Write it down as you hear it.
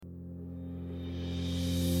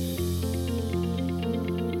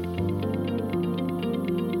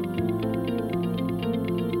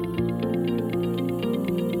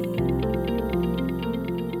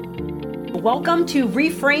Welcome to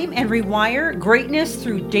Reframe and Rewire Greatness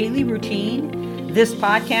Through Daily Routine. This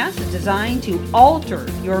podcast is designed to alter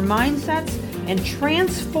your mindsets and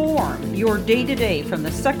transform your day-to-day from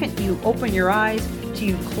the second you open your eyes to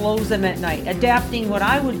you close them at night, adapting what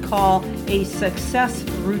I would call a success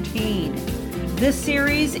routine. This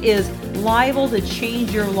series is liable to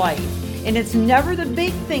change your life, and it's never the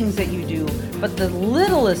big things that you do, but the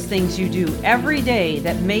littlest things you do every day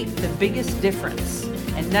that make the biggest difference.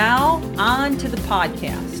 And now, on to the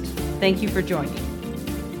podcast. Thank you for joining.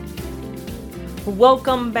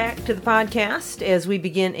 Welcome back to the podcast as we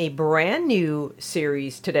begin a brand new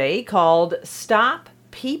series today called Stop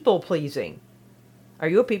People Pleasing. Are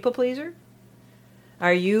you a people pleaser?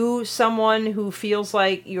 Are you someone who feels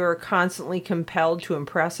like you're constantly compelled to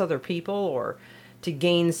impress other people or to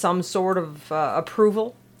gain some sort of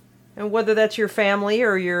approval? And whether that's your family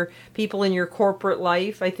or your people in your corporate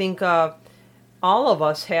life, I think all of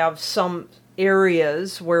us have some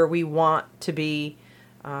areas where we want to be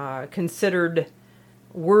considered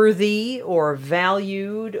worthy or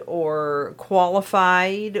valued or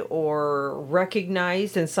qualified or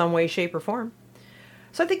recognized in some way, shape, or form.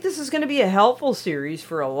 So I think this is going to be a helpful series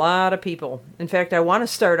for a lot of people. In fact, I want to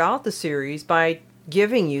start out the series by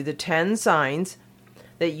giving you the 10 signs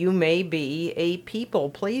that you may be a people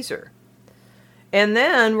pleaser. And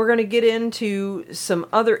then we're going to get into some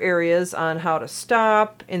other areas on how to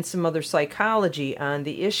stop and some other psychology on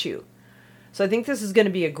the issue. So I think this is going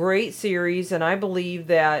to be a great series, and I believe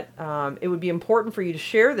that it would be important for you to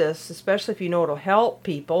share this, especially if you know it'll help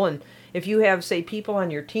people. And if you have, say, people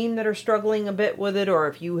on your team that are struggling a bit with it, or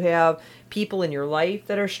if you have people in your life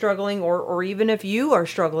that are struggling, or even if you are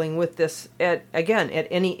struggling with this at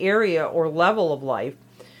any area or level of life,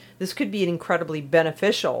 this could be an incredibly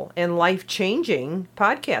beneficial and life-changing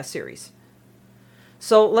podcast series.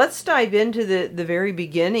 So let's dive into the very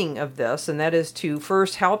beginning of this, and that is to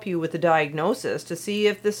first help you with the diagnosis to see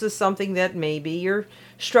if this is something that maybe you're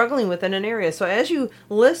struggling with in an area. So as you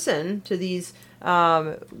listen to these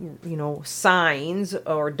signs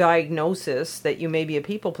or diagnosis that you may be a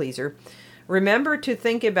people pleaser, remember to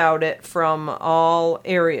think about it from all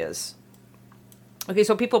areas. Okay,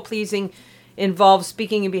 so people pleasing involves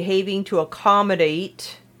speaking and behaving to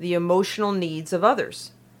accommodate the emotional needs of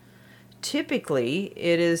others. Typically,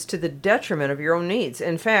 it is to the detriment of your own needs.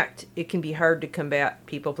 In fact, it can be hard to combat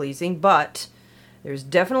people pleasing, but there's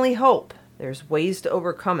definitely hope. There's ways to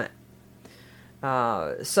overcome it.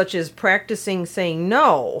 Such as practicing saying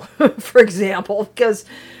no, for example, because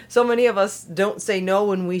so many of us don't say no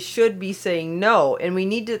when we should be saying no, and we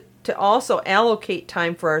need to also allocate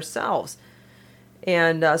time for ourselves.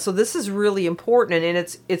 And so this is really important,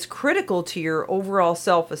 and it's critical to your overall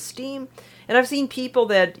self-esteem. And I've seen people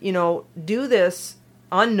that, do this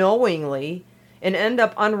unknowingly and end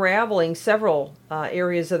up unraveling several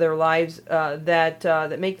areas of their lives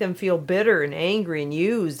that make them feel bitter and angry and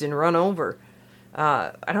used and run over.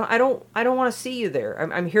 I don't want to see you there.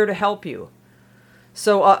 I'm here to help you.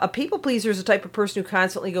 So a people pleaser is the type of person who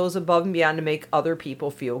constantly goes above and beyond to make other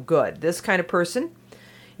people feel good. This kind of person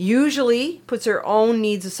usually puts their own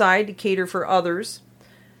needs aside to cater for others.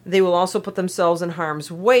 They will also put themselves in harm's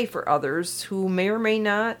way for others who may or may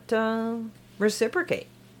not reciprocate.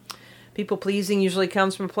 People pleasing usually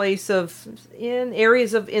comes from a place in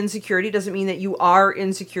areas of insecurity. Doesn't mean that you are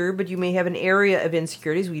insecure, but you may have an area of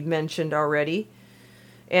insecurities we've mentioned already.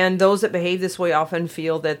 And those that behave this way often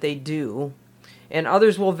feel that they do. And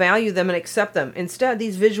others will value them and accept them. Instead,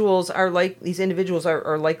 these individuals are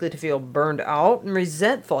likely to feel burned out and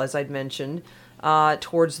resentful, as I'd mentioned,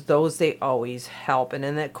 towards those they always help. And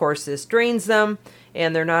then, of course, this drains them,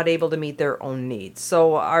 and they're not able to meet their own needs.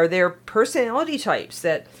 So are there personality types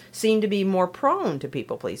that seem to be more prone to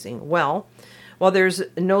people-pleasing? Well, while there's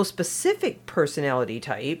no specific personality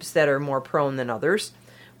types that are more prone than others,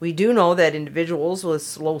 we do know that individuals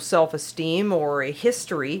with low self-esteem or a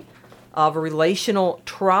history of relational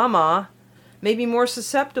trauma may be more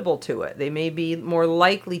susceptible to it. They may be more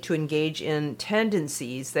likely to engage in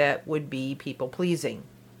tendencies that would be people-pleasing.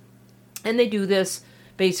 And they do this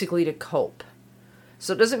basically to cope.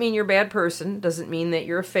 So it doesn't mean you're a bad person, doesn't mean that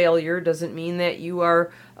you're a failure, doesn't mean that you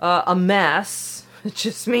are a mess. It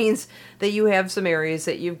just means that you have some areas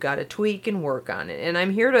that you've got to tweak and work on it. And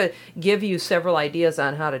I'm here to give you several ideas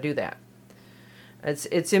on how to do that.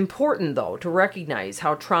 It's important, though, to recognize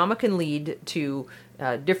how trauma can lead to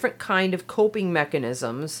different kind of coping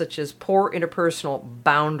mechanisms, such as poor interpersonal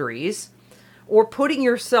boundaries, or putting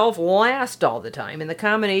yourself last all the time. And the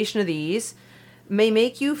combination of these may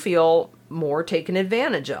make you feel more taken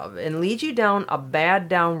advantage of and lead you down a bad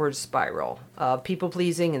downward spiral of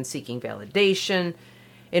people-pleasing and seeking validation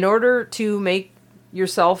in order to make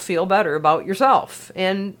yourself feel better about yourself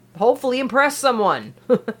and hopefully impress someone.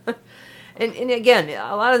 And again,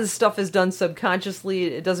 a lot of this stuff is done subconsciously.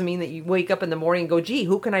 It doesn't mean that you wake up in the morning and go, gee,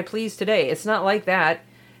 who can I please today? It's not like that.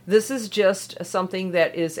 This is just something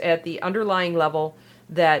that is at the underlying level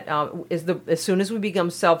that as soon as we become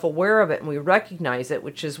self-aware of it and we recognize it,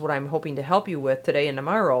 which is what I'm hoping to help you with today and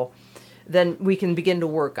tomorrow, then we can begin to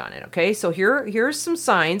work on it, okay? So here's some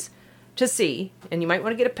signs to see, and you might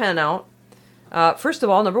want to get a pen out. First of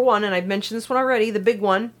all, number one, and I've mentioned this one already, the big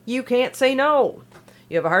one, you can't say no.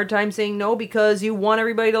 You have a hard time saying no because you want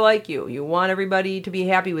everybody to like you. You want everybody to be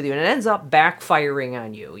happy with you, and it ends up backfiring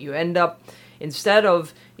on you. You end up, instead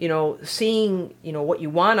of, seeing, what you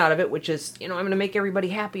want out of it, which is, I'm going to make everybody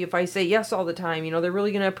happy if I say yes all the time. They're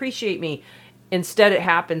really going to appreciate me. Instead,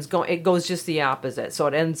 it goes just the opposite. So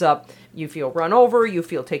it ends up, you feel run over, you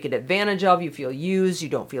feel taken advantage of, you feel used, you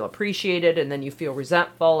don't feel appreciated, and then you feel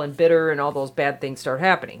resentful and bitter, and all those bad things start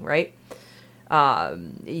happening, right?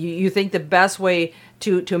 You think the best way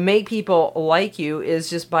to make people like you is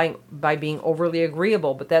just by being overly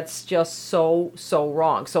agreeable, but that's just so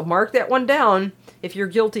wrong. So mark that one down if you're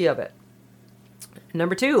guilty of it.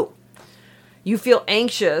 Number two, you feel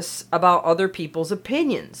anxious about other people's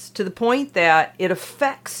opinions to the point that it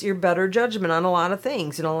affects your better judgment on a lot of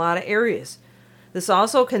things in a lot of areas. This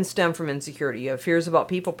also can stem from insecurity. You have fears about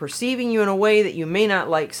people perceiving you in a way that you may not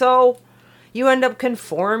like, so you end up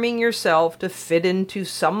conforming yourself to fit into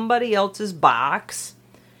somebody else's box,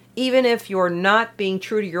 even if you're not being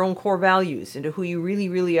true to your own core values and to who you really,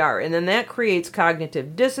 really are. And then that creates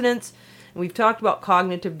cognitive dissonance. And we've talked about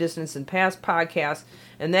cognitive dissonance in past podcasts,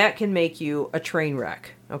 and that can make you a train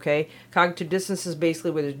wreck, okay? Cognitive dissonance is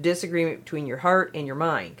basically where there's disagreement between your heart and your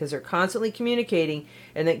mind, because they're constantly communicating,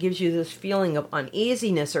 and that gives you this feeling of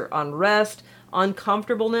uneasiness or unrest,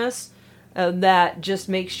 uncomfortableness, that just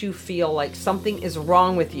makes you feel like something is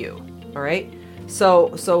wrong with you, all right?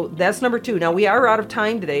 So that's number two. Now, we are out of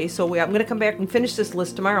time today, so I'm going to come back and finish this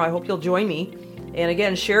list tomorrow. I hope you'll join me. And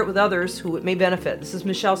again, share it with others who it may benefit. This is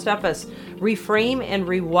Michelle Steffes, Reframe and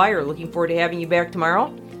Rewire. Looking forward to having you back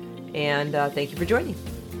tomorrow. And thank you for joining.